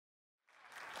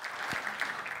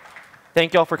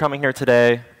Thank you all for coming here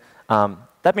today.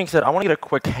 That being said, I want to get a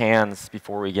quick hands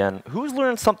before we begin. Who's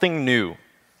learned something new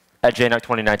at JNUC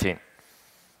 2019?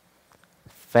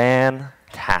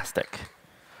 Fantastic.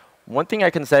 One thing I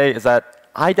can say is that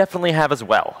I definitely have as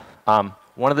well.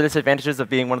 One of the disadvantages of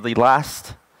being one of the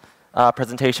last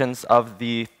presentations of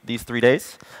these 3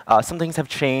 days, some things have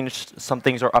changed, some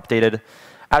things are updated.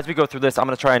 As we go through this, I'm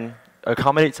going to try and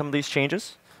accommodate some of these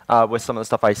changes with some of the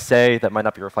stuff I say that might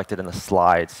not be reflected in the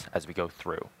slides as we go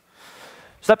through.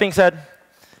 So that being said,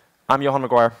 I'm Johan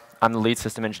McGuire. I'm the lead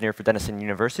system engineer for Denison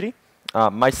University.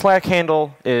 My Slack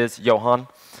handle is Johan.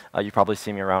 You probably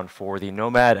see me around for the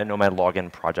Nomad and Nomad login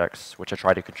projects, which I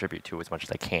try to contribute to as much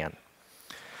as I can.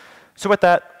 So with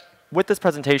that, with this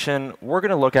presentation, we're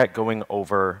going to look at going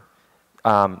over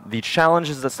the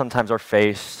challenges that sometimes are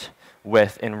faced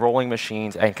with enrolling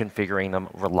machines and configuring them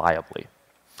reliably.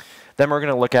 Then we're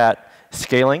going to look at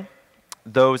scaling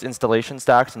those installation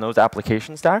stacks and those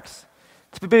application stacks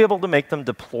to be able to make them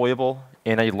deployable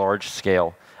in a large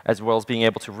scale, as well as being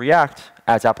able to react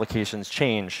as applications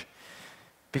change,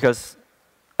 because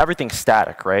everything's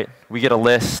static, right? We get a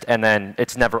list, and then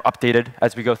it's never updated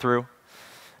as we go through.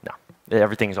 No,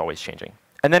 everything's always changing.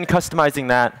 And then customizing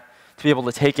that to be able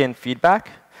to take in feedback,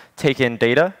 take in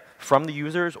data from the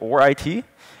users or IT,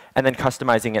 and then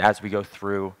customizing it as we go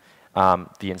through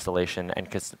the installation and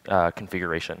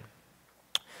configuration.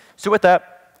 So with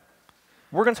that,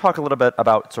 we're going to talk a little bit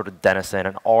about sort of Denison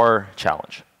and our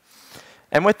challenge.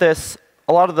 And with this,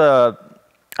 a lot of the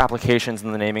applications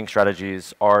and the naming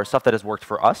strategies are stuff that has worked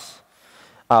for us.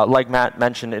 Like Matt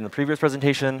mentioned in the previous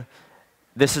presentation,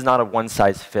 this is not a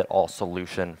one-size-fit-all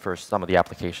solution for some of the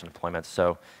application deployments.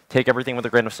 So take everything with a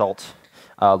grain of salt.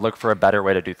 Look for a better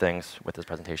way to do things with this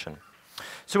presentation.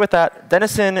 So with that,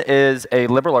 Denison is a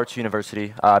liberal arts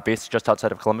university based just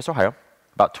outside of Columbus, Ohio.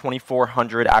 About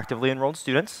 2,400 actively enrolled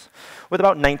students with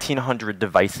about 1,900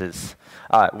 devices,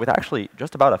 with actually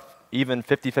just about an even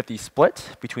 50-50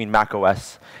 split between Mac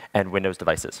OS and Windows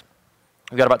devices.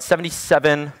 We've got about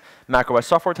 77 Mac OS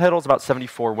software titles, about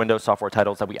 74 Windows software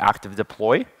titles that we actively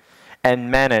deploy and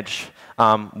manage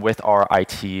with our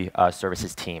IT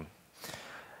services team.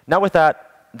 Now with that,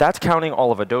 that's counting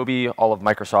all of Adobe, all of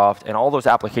Microsoft, and all those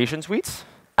application suites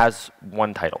as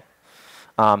one title.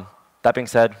 That being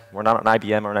said, we're not an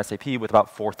IBM or an SAP with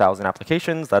about 4,000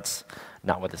 applications. That's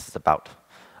not what this is about.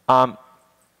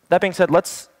 That being said,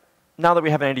 now that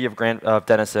we have an idea of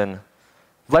Denison,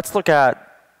 let's look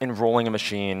at enrolling a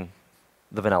machine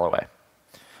the vanilla way.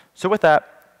 So with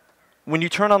that, when you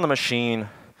turn on the machine,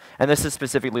 and this is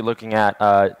specifically looking at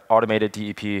automated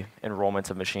DEP enrollments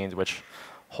of machines, which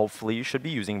hopefully you should be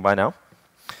using by now,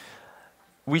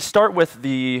 we start with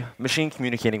the machine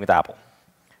communicating with Apple,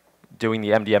 doing the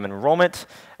MDM enrollment,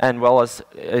 and well as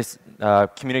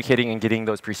communicating and getting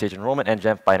those pre-stage enrollment and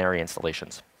Jamf binary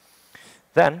installations.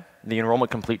 Then the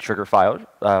enrollment complete trigger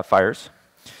fires.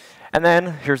 And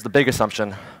then here's the big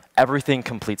assumption. Everything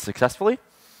completes successfully.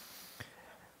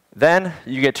 Then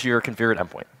you get to your configured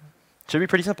endpoint. Should be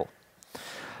pretty simple.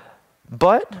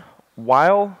 But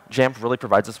while Jamf really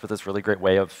provides us with this really great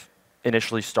way of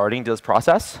initially starting this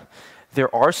process,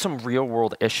 there are some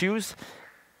real-world issues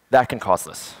that can cause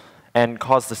this and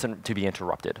cause this to be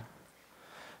interrupted.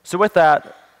 So with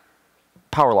that,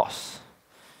 power loss.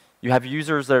 You have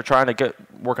users that are trying to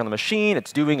work on the machine,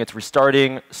 it's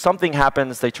restarting, something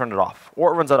happens, they turn it off,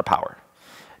 or it runs out of power.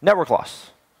 Network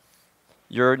loss.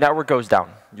 Your network goes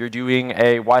down. You're doing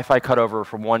a Wi-Fi cutover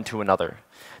from one to another.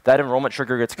 That enrollment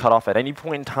trigger gets cut off at any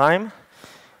point in time.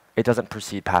 It doesn't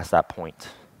proceed past that point,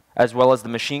 as well as the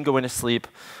machine going to sleep,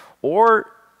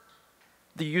 or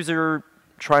the user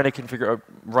trying to configure,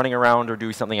 running around or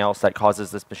doing something else that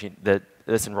causes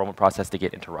this enrollment process to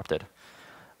get interrupted.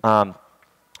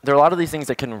 There are a lot of these things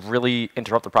that can really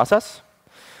interrupt the process.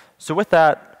 So with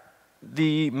that,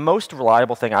 the most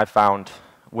reliable thing I've found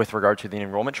with regard to the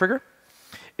enrollment trigger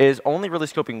is only really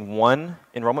scoping one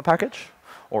enrollment package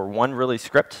or one really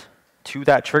script to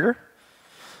that trigger.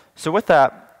 So with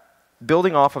that,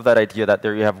 building off of that idea that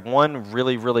there you have one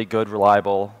really, really good,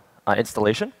 reliable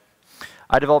installation,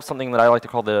 I developed something that I like to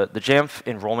call the Jamf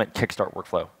enrollment kickstart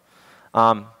workflow.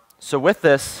 So with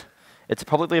this, it's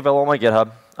publicly available on my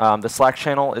GitHub. The Slack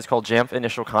channel is called Jamf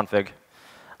initial config.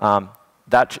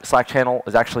 That Slack channel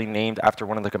is actually named after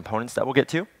one of the components that we'll get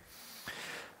to.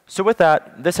 So with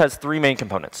that, this has three main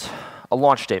components. A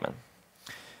launch statement.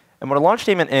 And what a launch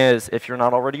statement is, if you're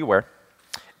not already aware,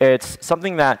 it's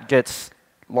something that gets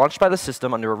launched by the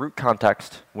system under a root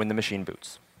context when the machine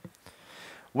boots.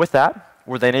 With that,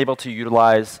 we're then able to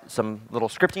utilize some little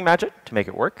scripting magic to make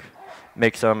it work,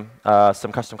 make some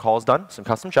custom calls done, some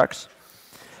custom checks.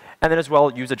 And then as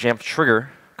well, use a Jamf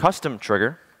trigger, custom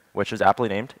trigger, which is aptly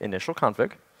named initial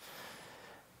config,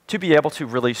 to be able to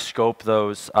really scope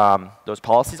those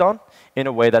policies on in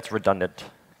a way that's redundant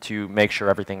to make sure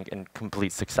everything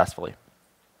completes successfully.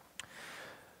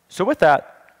 So with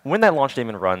that, when that launch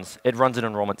daemon runs, it runs an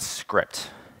enrollment script.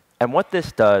 And what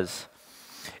this does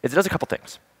is it does a couple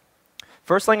things.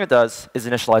 First thing it does is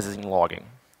initializing logging.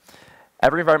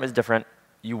 Every environment is different.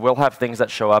 You will have things that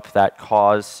show up that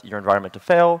cause your environment to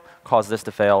fail, cause this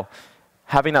to fail.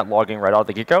 Having that logging right out of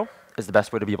the get-go is the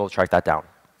best way to be able to track that down.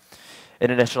 It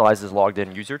initializes logged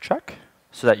in user check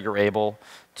so that you're able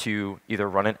to either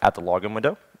run it at the login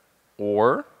window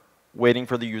or waiting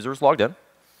for the users logged in.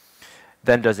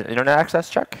 Then does an internet access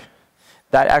check.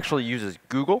 That actually uses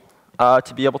Google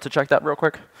to be able to check that real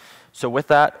quick. So with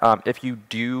that, if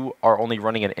you are only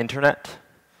running an internet,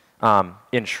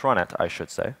 intranet, I should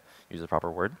say, use the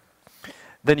proper word,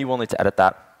 then you will need to edit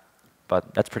that.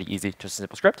 But that's pretty easy, just a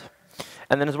simple script.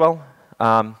 And then as well,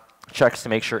 checks to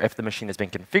make sure if the machine has been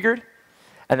configured.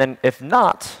 And then if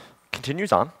not,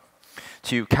 continues on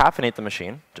to caffeinate the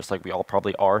machine, just like we all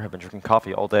probably have been drinking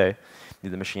coffee all day.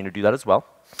 Need the machine to do that as well.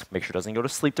 Make sure it doesn't go to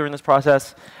sleep during this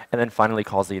process. And then finally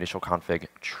calls the initial config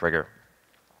trigger.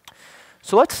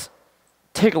 So let's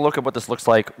take a look at what this looks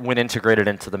like when integrated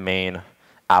into the main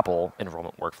Apple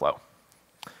enrollment workflow.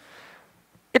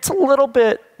 It's a little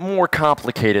bit more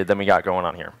complicated than we got going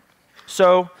on here.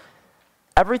 So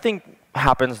everything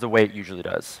happens the way it usually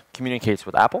does. Communicates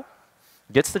with Apple,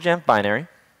 gets the Jamf binary,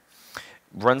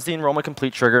 runs the enrollment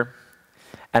complete trigger,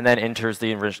 and then enters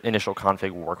the initial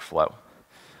config workflow.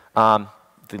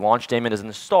 The launch daemon is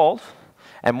installed,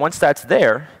 and once that's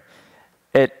there,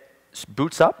 it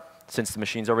boots up, since the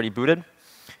machine's already booted,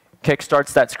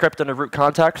 kickstarts that script under root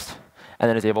context, and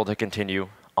then is able to continue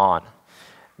on.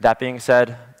 That being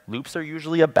said, loops are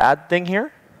usually a bad thing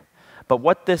here. But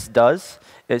what this does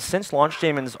is, since launch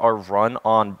daemons are run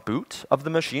on boot of the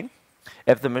machine,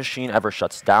 if the machine ever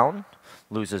shuts down,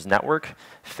 loses network,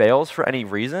 fails for any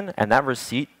reason, and that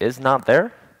receipt is not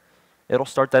there, it'll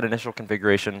start that initial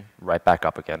configuration right back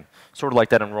up again. Sort of like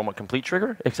that enrollment complete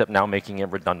trigger, except now making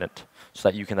it redundant, so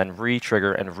that you can then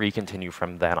re-trigger and re-continue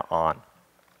from then on.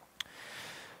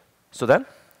 So then,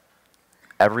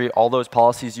 all those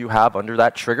policies you have under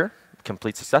that trigger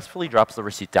complete successfully, drops the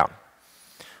receipt down.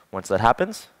 Once that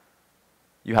happens,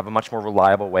 you have a much more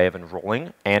reliable way of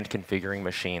enrolling and configuring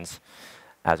machines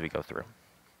as we go through.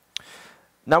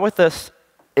 Now with this,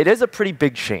 it is a pretty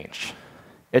big change.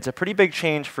 It's a pretty big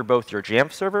change for both your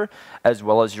Jamf server as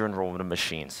well as your enrollment of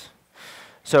machines.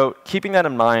 So keeping that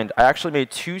in mind, I actually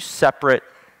made 2 separate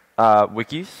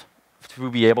wikis to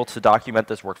be able to document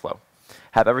this workflow.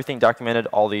 Have everything documented,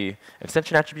 all the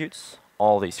extension attributes,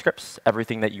 all the scripts,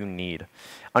 everything that you need,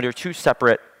 under 2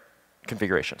 separate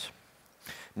configurations.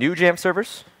 New Jamf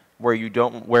servers, where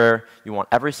you want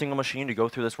every single machine to go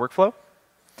through this workflow,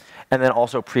 and then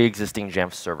also pre-existing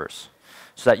Jamf servers,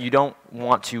 so that you don't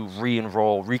want to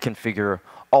re-enroll, reconfigure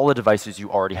all the devices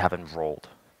you already have enrolled.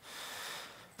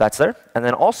 That's there. And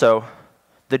then also,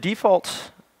 the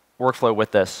default workflow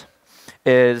with this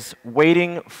is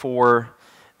waiting for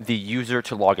the user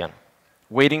to log in,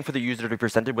 waiting for the user to be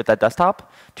presented with that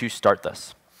desktop to start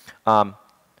this.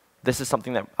 This is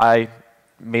something that I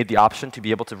made the option to be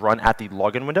able to run at the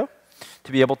login window,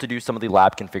 to be able to do some of the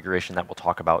lab configuration that we'll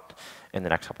talk about in the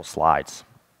next couple slides.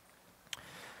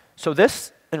 So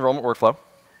this enrollment workflow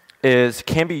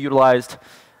can be utilized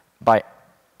by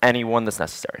anyone that's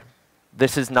necessary.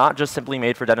 This is not just simply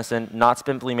made for Denison, not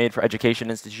simply made for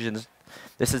education institutions.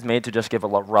 This is made to just give a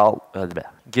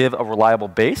reliable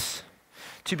base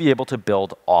to be able to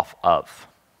build off of.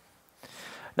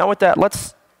 Now with that,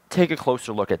 let's take a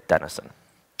closer look at Denison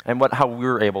and how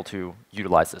we're able to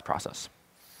utilize this process.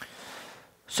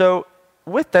 So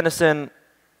with Denison,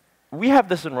 we have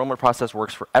this enrollment process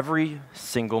works for every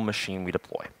single machine we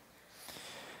deploy.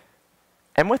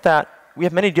 And with that, we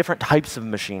have many different types of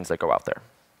machines that go out there.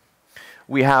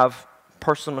 We have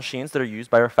personal machines that are used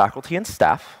by our faculty and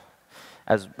staff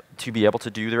to be able to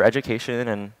do their education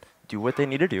and do what they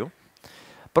need to do.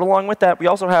 But along with that, we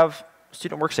also have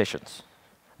student workstations,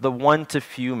 the one to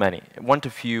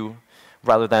few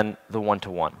rather than the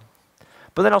one-to-one.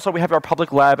 But then also we have our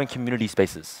public lab and community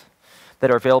spaces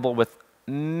that are available with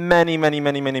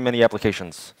many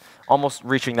applications, almost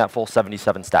reaching that full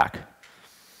 77 stack.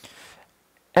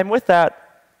 And with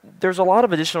that, there's a lot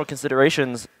of additional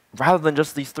considerations rather than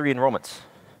just these 3 enrollments.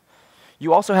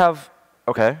 You also have,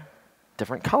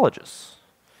 different colleges.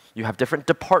 You have different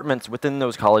departments within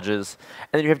those colleges,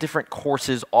 and then you have different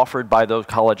courses offered by those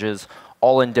colleges,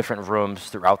 all in different rooms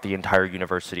throughout the entire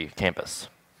university campus.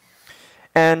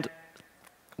 And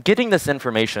getting this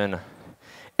information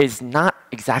is not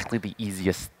exactly the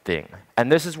easiest thing.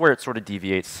 And this is where it sort of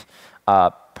deviates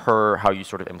per how you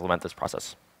sort of implement this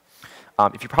process.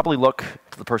 If you probably look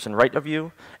to the person right of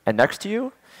you and next to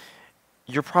you,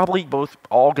 you're probably both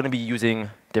all going to be using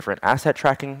different asset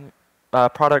tracking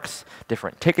products,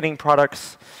 different ticketing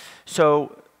products.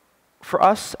 So for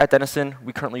us at Denison,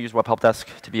 we currently use Web Help Desk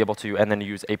to be able to, and then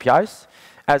use APIs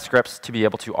as scripts to be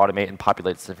able to automate and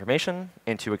populate this information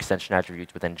into extension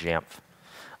attributes within Jamf.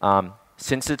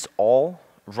 Since it's all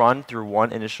run through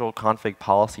one initial config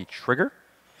policy trigger,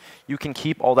 you can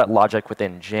keep all that logic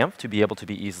within Jamf to be able to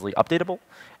be easily updatable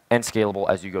and scalable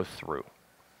as you go through.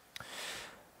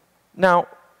 Now,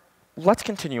 let's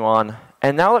continue on.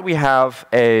 And now that we have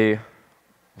a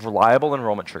reliable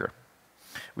enrollment trigger,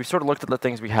 we've sort of looked at the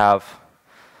things we have.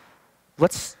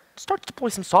 Let's start to deploy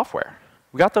some software.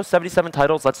 We got those 77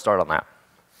 titles. Let's start on that.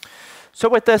 So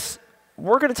with this,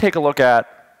 we're going to take a look at,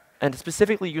 and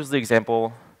specifically use the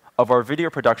example of our video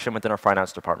production within our fine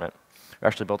arts department. We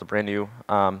actually built a brand new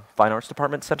fine arts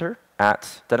department center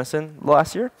at Denison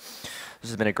last year.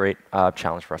 This has been a great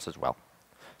challenge for us as well.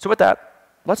 So with that,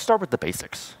 let's start with the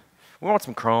basics. We want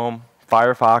some Chrome,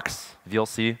 Firefox,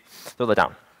 VLC, throw that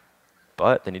down.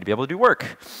 But they need to be able to do work.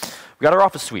 We got our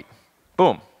Office suite.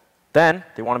 Boom. Then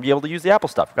they want to be able to use the Apple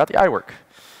stuff. We got the iWork.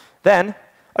 Then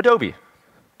Adobe.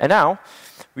 And now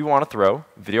we want to throw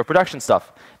video production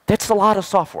stuff. That's a lot of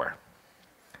software.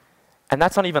 And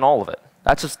that's not even all of it.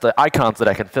 That's just the icons that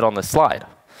I can fit on this slide.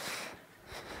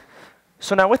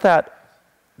 So now with that,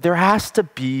 there has to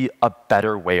be a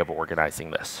better way of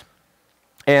organizing this.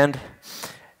 And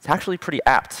it's actually pretty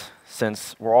apt,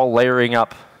 since we're all layering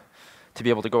up to be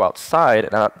able to go outside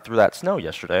and out through that snow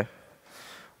yesterday.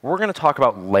 We're going to talk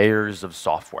about layers of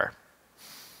software.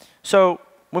 So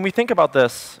when we think about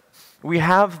this, we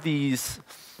have this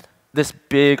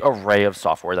big array of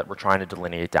software that we're trying to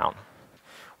delineate down.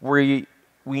 We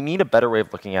need a better way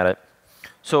of looking at it.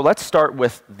 So let's start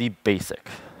with the basic.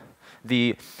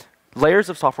 The layers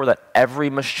of software that every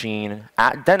machine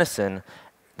at Denison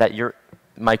that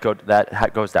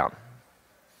goes down.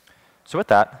 So with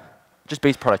that, just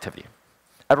base productivity.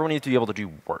 Everyone needs to be able to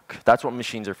do work. That's what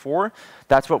machines are for.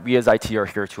 That's what we as IT are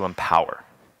here to empower.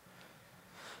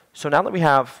 So now that we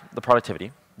have the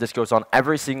productivity, this goes on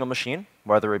every single machine,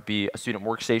 whether it be a student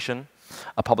workstation,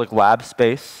 a public lab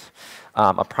space,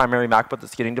 a primary MacBook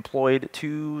that's getting deployed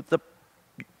to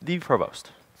the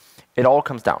provost. It all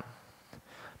comes down.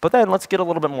 But then let's get a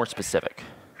little bit more specific.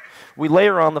 We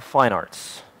layer on the fine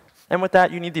arts. And with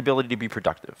that, you need the ability to be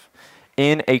productive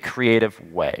in a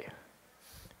creative way.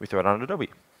 We throw it on Adobe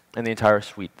and the entire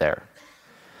suite there.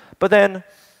 But then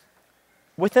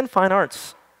within fine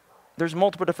arts, there's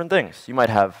multiple different things. You might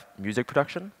have music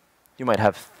production. You might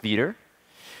have theater.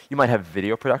 You might have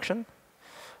video production.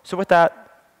 So with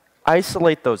that,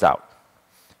 isolate those out.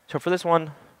 So for this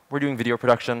one, we're doing video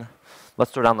production.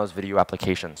 Let's throw down those video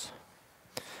applications.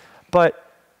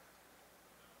 But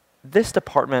this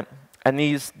department and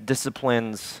these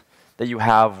disciplines that you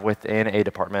have within a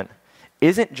department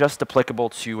isn't just applicable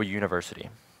to a university.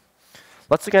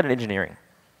 Let's look at an engineering.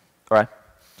 All right?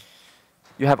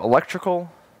 You have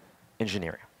electrical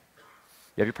engineering.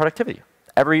 You have your productivity.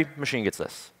 Every machine gets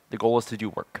this. The goal is to do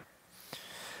work.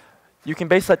 You can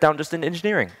base that down just in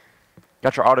engineering. You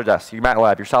got your Autodesk, your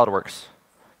MATLAB, your SolidWorks.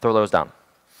 Throw those down.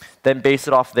 Then base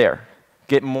it off there.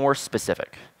 Get more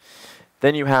specific.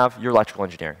 Then you have your electrical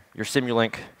engineering, your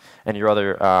Simulink, and your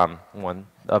other one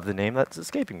of the name that's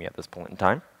escaping me at this point in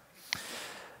time.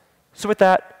 So with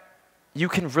that, you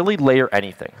can really layer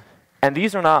anything. And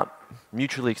these are not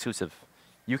mutually exclusive.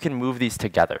 You can move these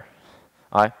together.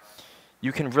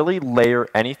 You can really layer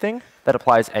anything that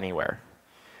applies anywhere.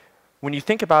 When you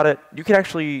think about it, you can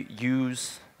actually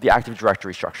use the Active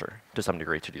Directory structure to some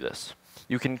degree to do this.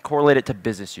 You can correlate it to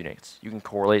business units. You can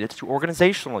correlate it to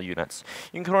organizational units.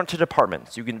 You can correlate it to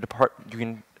departments. You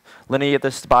can lineate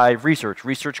this by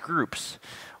research groups,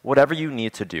 whatever you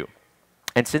need to do.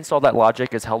 And since all that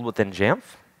logic is held within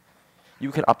Jamf,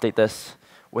 you can update this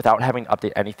without having to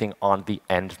update anything on the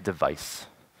end device.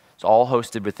 It's all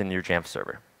hosted within your Jamf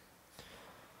server.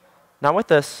 Now with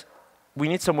this, we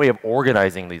need some way of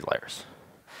organizing these layers.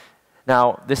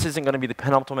 Now, this isn't going to be the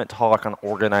penultimate talk on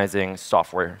organizing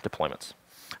software deployments.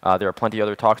 There are plenty of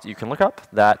other talks that you can look up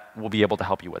that will be able to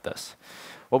help you with this.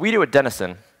 What we do at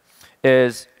Denison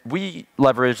is we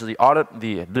leverage the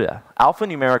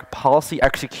alphanumeric policy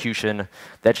execution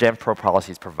that Jamf Pro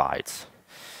Policies provides.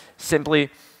 Simply,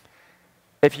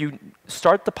 if you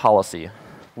start the policy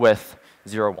with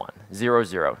 01,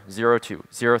 00, 02,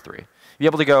 03, you'll be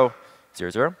able to go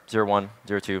 00, 01,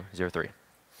 02, 03.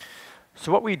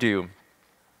 So what we do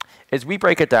is we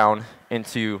break it down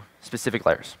into specific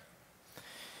layers.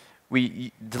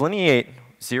 We delineate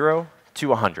 0 to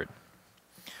 100.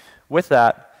 With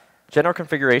that, general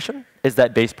configuration is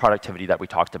that base productivity that we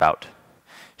talked about.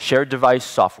 Shared device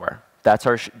software, that's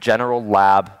our general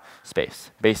lab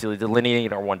space. Basically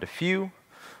delineating our one to few,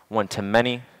 one to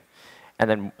many, and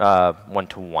then one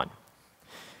to one.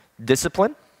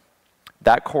 Discipline,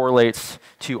 that correlates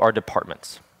to our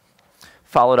departments.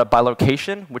 Followed up by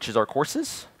location, which is our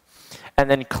courses, and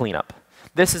then cleanup.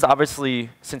 This is obviously,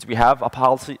 since we have a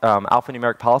policy,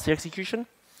 alphanumeric policy execution,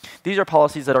 these are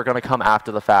policies that are going to come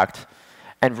after the fact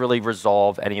and really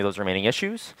resolve any of those remaining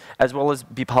issues, as well as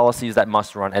be policies that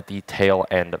must run at the tail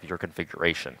end of your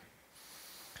configuration.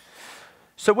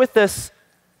 So with this,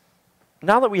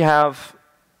 now that we have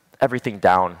everything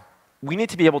down, we need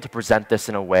to be able to present this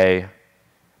in a way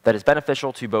that is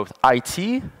beneficial to both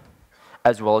IT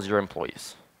as well as your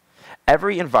employees.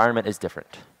 Every environment is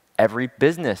different. Every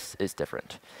business is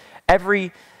different.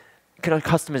 Every kind of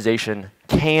customization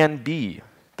can be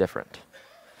different.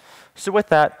 So with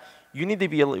that, you need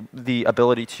the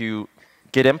ability to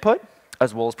get input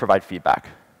as well as provide feedback.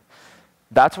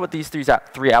 That's what these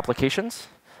three applications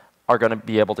are going to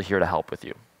be able to here to help with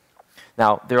you.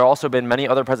 Now, there have also been many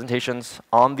other presentations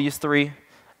on these three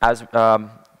as,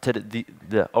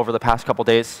 over the past couple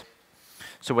days.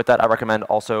 So with that, I recommend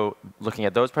also looking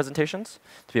at those presentations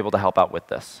to be able to help out with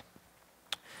this.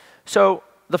 So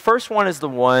the first one is the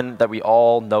one that we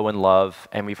all know and love,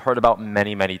 and we've heard about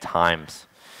many, many times,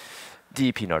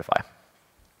 DEP Notify.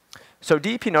 So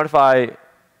DEP Notify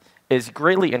is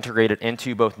greatly integrated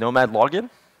into both Nomad Login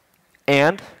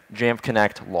and Jamf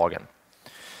Connect Login.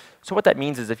 So what that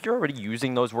means is if you're already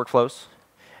using those workflows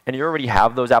and you already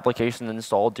have those applications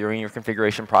installed during your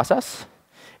configuration process,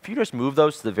 if you just move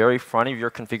those to the very front of your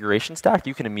configuration stack,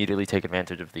 you can immediately take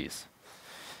advantage of these.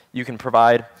 You can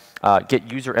provide,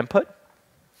 get user input.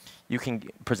 You can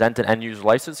present an end user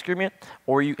license agreement,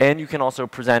 and you can also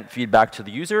present feedback to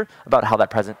the user about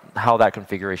how that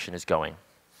configuration is going.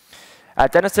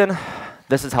 At Denison,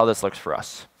 this is how this looks for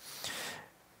us.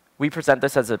 We present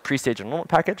this as a pre-stage enrollment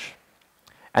package,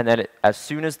 and then as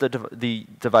soon as the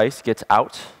device gets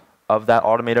out of that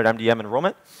automated MDM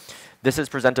enrollment, this is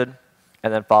presented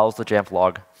and then follows the Jamf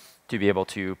log to be able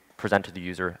to present to the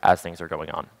user as things are going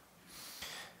on.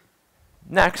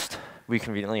 Next, we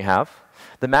conveniently have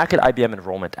the Mac at IBM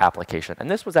enrollment application. And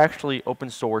this was actually open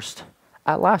sourced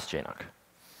at last JNUC.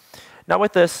 Now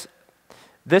with this,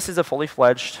 this is a fully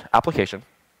fledged application.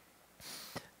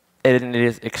 And it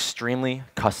is extremely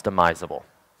customizable.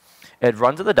 It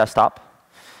runs at the desktop,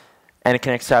 and it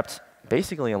can accept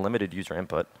basically unlimited user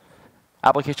input,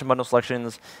 application bundle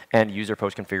selections, and user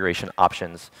post configuration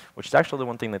options, which is actually the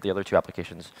one thing that the other two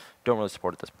applications don't really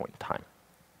support at this point in time.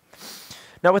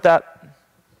 Now with that,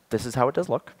 this is how it does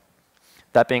look.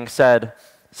 That being said,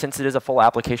 since it is a full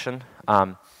application,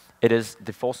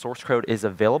 the full source code is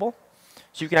available,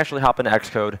 so you can actually hop into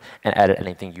Xcode and edit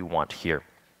anything you want here.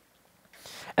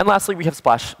 And lastly, we have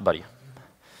Splash Buddy.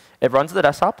 It runs at the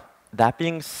desktop. That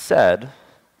being said,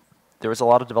 there is a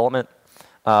lot of development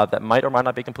that might or might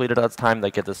not be completed at this time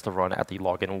that get this to run at the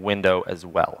login window as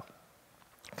well.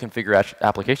 Configure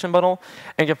application bundle,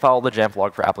 and can follow the Jamf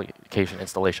log for application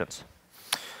installations.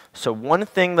 So one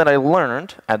thing that I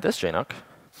learned at this JNUC,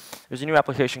 there's a new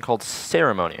application called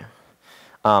Ceremony.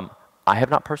 I have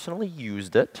not personally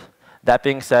used it. That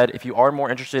being said, if you are more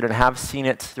interested and have seen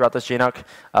it throughout this JNUC,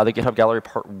 the GitHub Gallery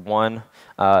Part 1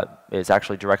 is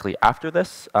actually directly after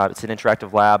this. It's an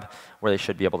interactive lab where they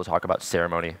should be able to talk about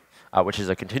Ceremony, which is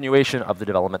a continuation of the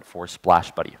development for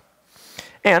Splash Buddy.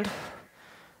 And I'm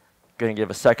going to give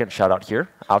a second shout out here,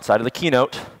 outside of the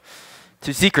keynote,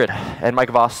 to Secret and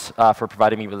Mike Voss for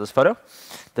providing me with this photo.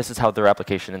 This is how their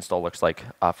application install looks like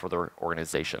for their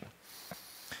organization.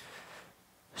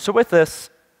 So with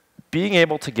this, being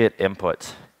able to get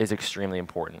input is extremely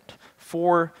important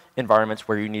for environments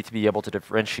where you need to be able to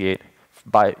differentiate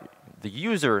by the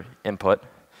user input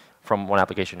from one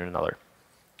application to another.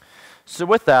 So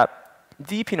with that,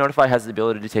 DEP Notify has the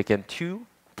ability to take in 2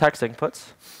 text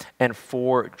inputs and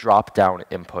 4 drop-down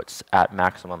inputs at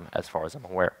maximum, as far as I'm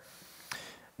aware.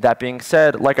 That being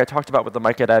said, like I talked about with the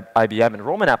Mac at IBM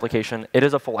enrollment application, it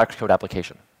is a full Xcode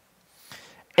application.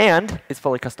 And it's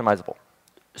fully customizable.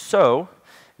 So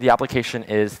the application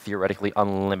is theoretically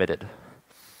unlimited.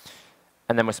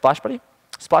 And then with Splash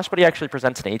Buddy actually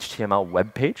presents an HTML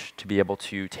web page to be able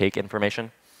to take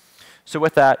information. So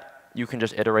with that, you can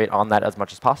just iterate on that as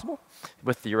much as possible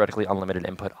with theoretically unlimited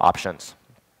input options.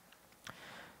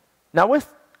 Now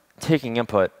with taking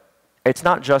input, it's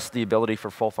not just the ability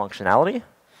for full functionality.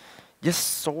 you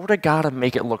sort of got to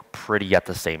make it look pretty at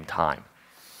the same time.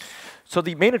 So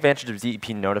the main advantage of DEP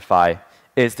Notify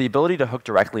is the ability to hook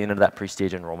directly into that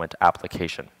pre-stage enrollment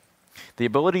application. The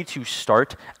ability to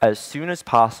start as soon as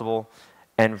possible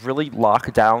and really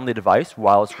lock down the device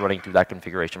while it's running through that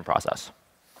configuration process.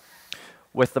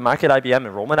 With the Mac at IBM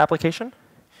enrollment application,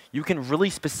 you can really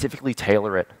specifically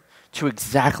tailor it to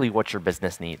exactly what your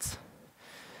business needs.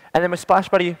 And then with Splash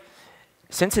Buddy,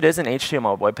 since it is an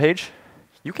HTML web page,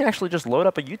 you can actually just load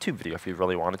up a YouTube video if you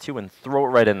really wanted to and throw it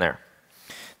right in there.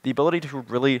 The ability to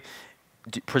really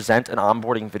present an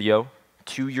onboarding video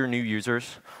to your new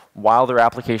users while their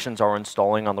applications are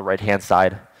installing on the right-hand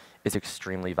side is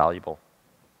extremely valuable.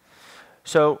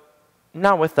 So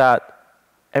now with that,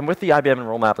 and with the IBM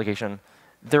enrollment application,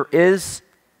 there is,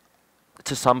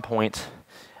 to some point,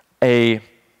 there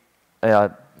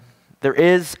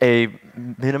is a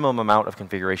minimum amount of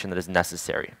configuration that is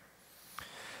necessary.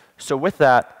 So with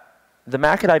that, the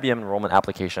Mac at IBM enrollment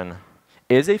application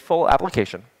is a full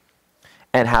application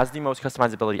and has the most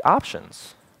customizability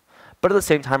options, but at the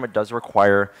same time, it does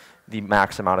require the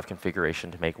max amount of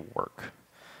configuration to make it work.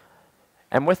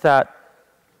 And with that,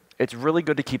 it's really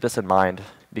good to keep this in mind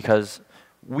because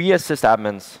we as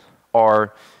sysadmins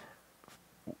are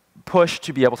pushed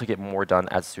to be able to get more done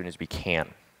as soon as we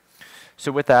can.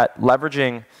 So with that,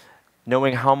 leveraging,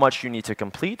 knowing how much you need to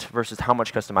complete versus how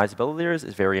much customizability there is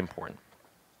very important.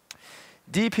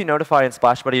 DEP Notify and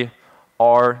Splash Buddy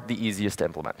are the easiest to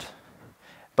implement.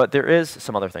 But there is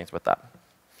some other things with that.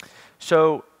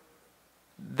 So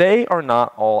they are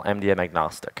not all MDM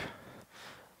agnostic.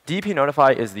 DEP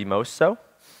Notify is the most so,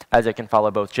 as it can follow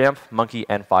both Jamf, Monkey,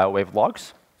 and FileWave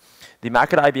logs. The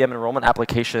Mac at IBM enrollment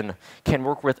application can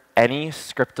work with any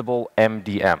scriptable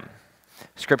MDM.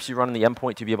 Scripts you run in the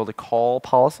endpoint to be able to call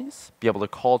policies, be able to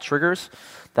call triggers.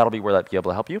 That'll be where that'll be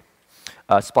able to help you.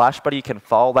 Splash Buddy can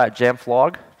follow that Jamf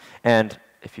log, and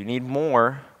if you need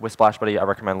more with Splash Buddy, I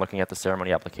recommend looking at the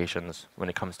ceremony applications when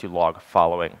it comes to log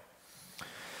following.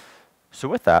 So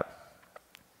with that,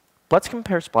 let's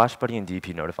compare Splash Buddy and DEP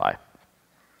Notify.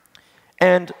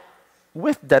 And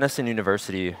with Denison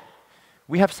University,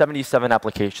 we have 77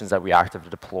 applications that we actively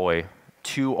deploy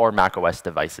to our macOS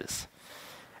devices.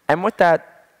 And with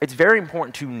that, it's very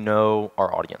important to know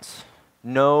our audience,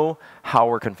 know how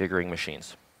we're configuring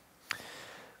machines.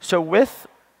 So with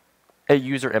a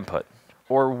user input,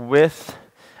 or with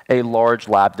a large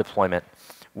lab deployment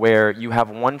where you have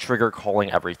one trigger calling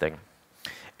everything,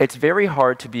 it's very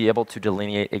hard to be able to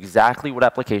delineate exactly what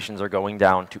applications are going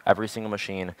down to every single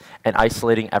machine and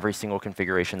isolating every single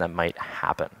configuration that might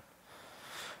happen.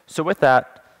 So with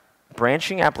that,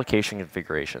 branching application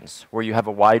configurations, where you have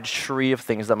a wide tree of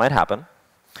things that might happen,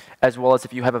 as well as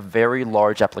if you have a very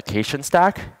large application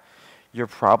stack, you're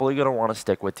probably going to want to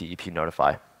stick with DEP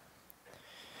Notify.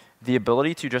 The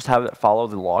ability to just have it follow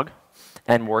the log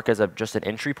and work as just an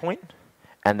entry point,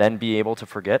 and then be able to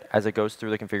forget as it goes through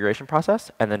the configuration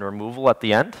process, and then removal at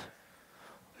the end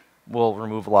will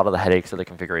remove a lot of the headaches of the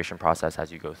configuration process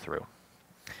as you go through.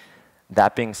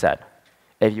 That being said,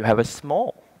 if you have a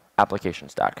small application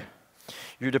stack,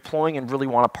 you're deploying and really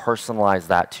want to personalize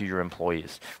that to your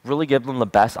employees, really give them the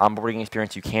best onboarding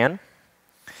experience you can,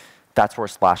 that's where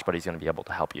Splash Buddy is going to be able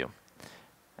to help you,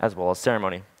 as well as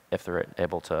Ceremony, if they're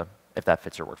able to, if that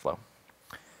fits your workflow.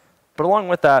 But along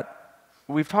with that,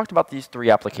 we've talked about these three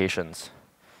applications.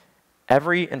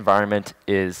 Every environment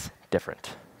is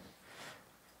different.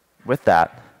 With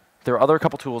that, there are a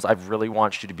couple tools I really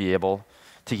want you to be able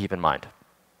to keep in mind.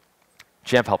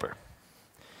 Jamf Helper.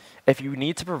 If you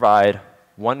need to provide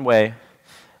one-way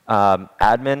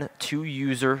admin to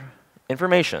user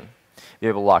information, be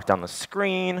able to lock down the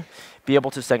screen, be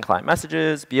able to send client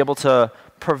messages, be able to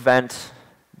prevent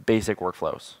basic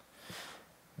workflows.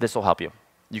 This will help you.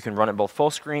 You can run it both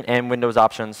full screen and Windows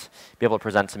options, be able to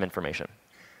present some information.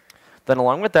 Then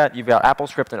along with that, you've got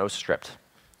AppleScript and OSScript.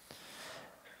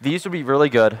 These would be really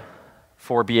good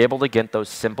for be able to get those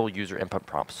simple user input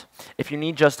prompts. If you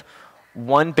need just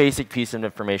one basic piece of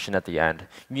information at the end,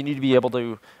 you need to be able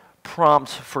to prompt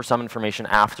for some information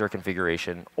after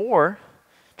configuration, or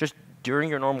just during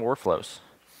your normal workflows.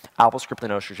 AppleScript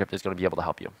and OSScript is going to be able to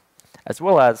help you. As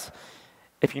well as,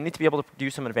 if you need to be able to do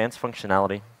some advanced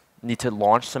functionality, need to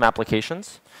launch some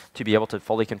applications to be able to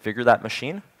fully configure that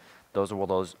machine,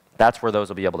 that's where those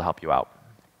will be able to help you out.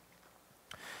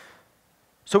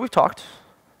 So we've talked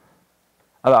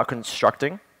about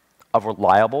constructing a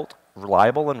reliable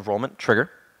enrollment trigger,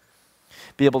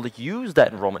 be able to use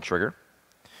that enrollment trigger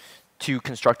to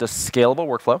construct a scalable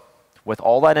workflow with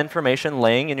all that information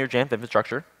laying in your Jamf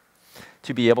infrastructure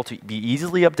to be able to be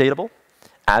easily updatable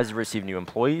as you receive new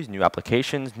employees, new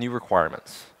applications, new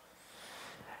requirements.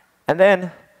 And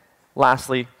then,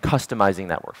 lastly, customizing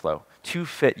that workflow to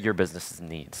fit your business's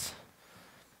needs.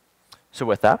 So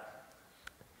with that,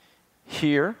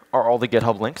 here are all the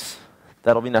GitHub links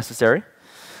that'll be necessary.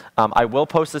 I will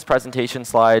post this presentation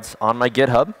slides on my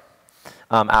GitHub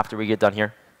after we get done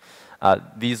here.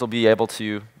 These will be able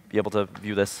to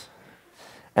view this.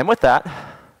 And with that,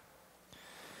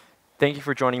 thank you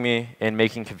for joining me in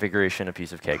making configuration a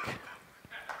piece of cake.